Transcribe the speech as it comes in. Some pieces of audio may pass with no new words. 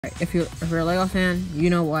If you're a LEGO fan, you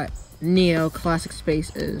know what Neo Classic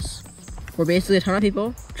Space is. Where basically a ton of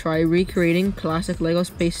people try recreating classic LEGO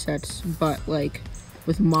space sets, but like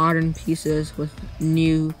with modern pieces with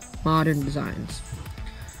new modern designs.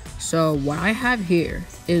 So what I have here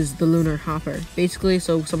is the Lunar Hopper. Basically,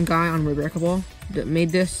 so some guy on Rebrickable that made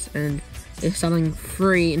this and is selling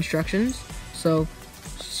free instructions. So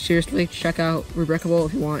seriously, check out Rebrickable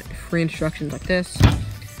if you want free instructions like this.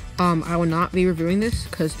 I will not be reviewing this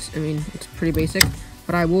because, I mean, it's pretty basic,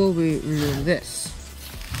 but I will be reviewing this.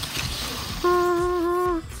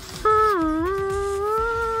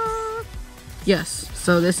 Yes,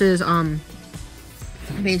 so this is,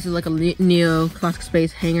 basically like a Neo Classic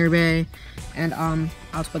Space hangar bay, and, I'll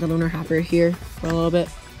just put the Lunar Hopper here for a little bit,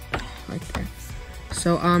 right there.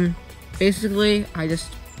 So, basically, I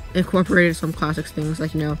just incorporated some classic things,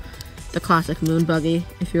 like, you know, the classic moon buggy.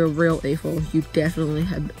 If you're a real AFOL, you definitely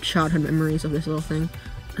have childhood memories of this little thing.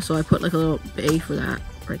 So I put like a little bay for that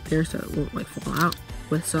right there so it won't like fall out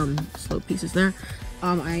with some slope pieces there.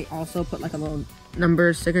 I also put like a little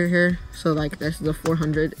number sticker here. So like this is the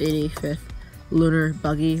 485th lunar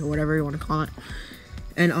buggy or whatever you want to call it.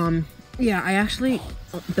 And yeah, I actually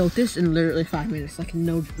built this in literally 5 minutes. Like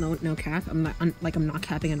no cap. I'm not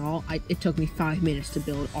capping at all. It took me 5 minutes to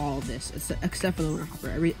build all of this, except for the Lunar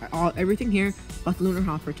Hopper. Everything here but the Lunar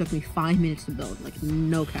Hopper took me 5 minutes to build. Like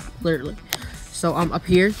no cap, literally. So up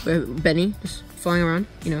here, Benny just flying around.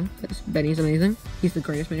 You know, Benny's amazing. He's the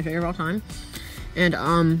greatest minifigure of all time.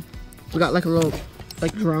 And we got like a little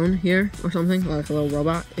like drone here or something, like a little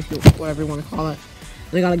robot, if you whatever you want to call it.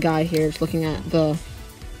 And they got a guy here just looking at the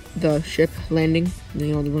ship landing, you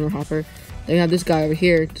know, the Lunar Hopper. They have this guy over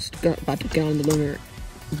here just about to get on the lunar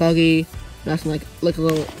buggy. That's like a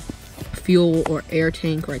little fuel or air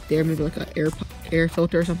tank right there, maybe like an air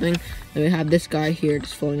filter or something. And we have this guy here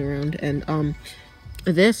just floating around. And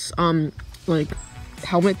this like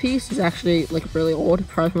helmet piece is actually like really old,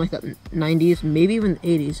 probably from like the 90s, maybe even the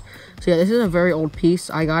 80s. So yeah, this is a very old piece.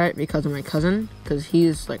 I got it because of my cousin, because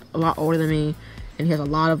he's like a lot older than me. And he has a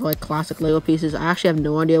lot of like classic LEGO pieces. I actually have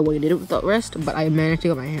no idea what he did with the rest, but I managed to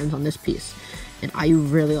get my hands on this piece, and I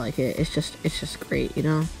really like it. It's just great, you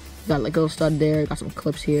know. Got like a little stud there. Got some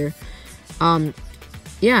clips here.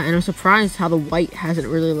 Yeah, and I'm surprised how the white hasn't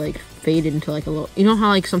really like faded into like a little. You know how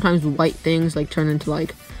like sometimes white things like turn into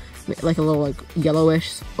like a little like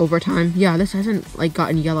yellowish over time. Yeah, this hasn't like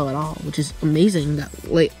gotten yellow at all, which is amazing that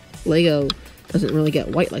LEGO doesn't really get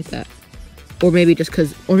white like that. Or maybe just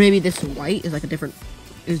because, or maybe this white is like different,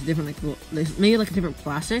 like maybe like a different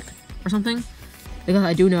plastic or something. Because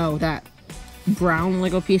I do know that brown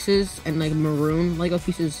LEGO pieces and like maroon LEGO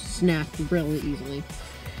pieces snap really easily.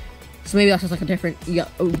 So maybe that's just like a different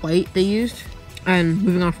white they used. And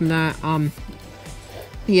moving on from that,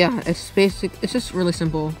 yeah, it's basic. It's just really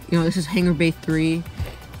simple. You know, this is Hangar Bay 3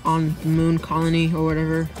 on Moon Colony or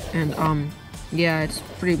whatever. And yeah, it's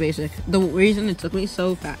pretty basic. The reason it took me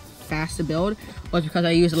so fast to build was because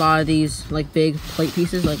I used a lot of these like big plate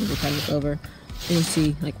pieces. Like if you kind of look over, you can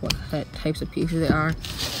see like what types of pieces they are.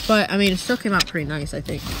 But I mean, it still came out pretty nice, I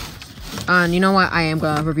think. And you know what? I am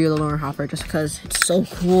gonna review the Lunar Hopper just because it's so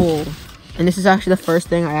cool. And this is actually the first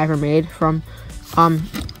thing I ever made from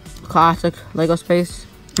classic LEGO Space.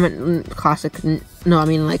 I mean classic. No, I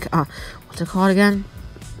mean like what's it called again?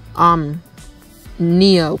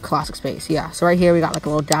 Neo Classic Space. Yeah, so right here we got like a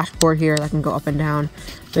little dashboard here that can go up and down.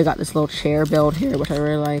 We got this little chair build here, which I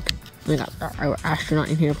really like. We got our astronaut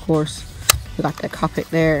in here, of course. We got the cockpit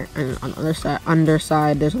there, and on the other side,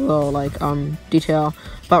 underside, there's a little like detail.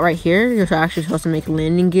 But right here, you're actually supposed to make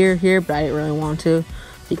landing gear here, but I didn't really want to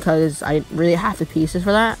because I didn't really have the pieces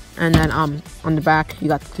for that. And then on the back, you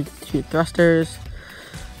got the two thrusters.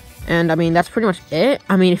 And I mean, that's pretty much it.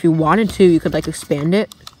 I mean, if you wanted to, you could like expand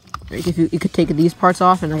it. Like if you could take these parts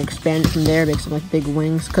off and like expand it from there, make some like big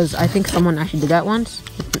wings. Because I think someone actually did that once.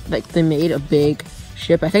 Like they made a big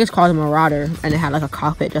ship. I think it's called a Marauder, and it had like a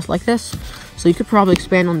cockpit just like this. So you could probably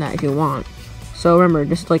expand on that if you want. So remember,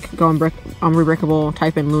 just like go on Rebrickable,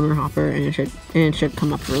 type in Lunar Hopper, and it should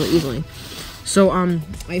come up really easily. So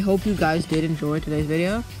I hope you guys did enjoy today's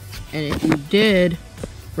video, and if you did,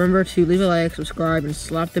 remember to leave a like, subscribe, and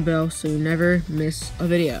slap the bell so you never miss a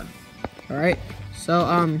video. All right.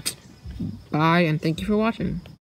 So bye, and thank you for watching.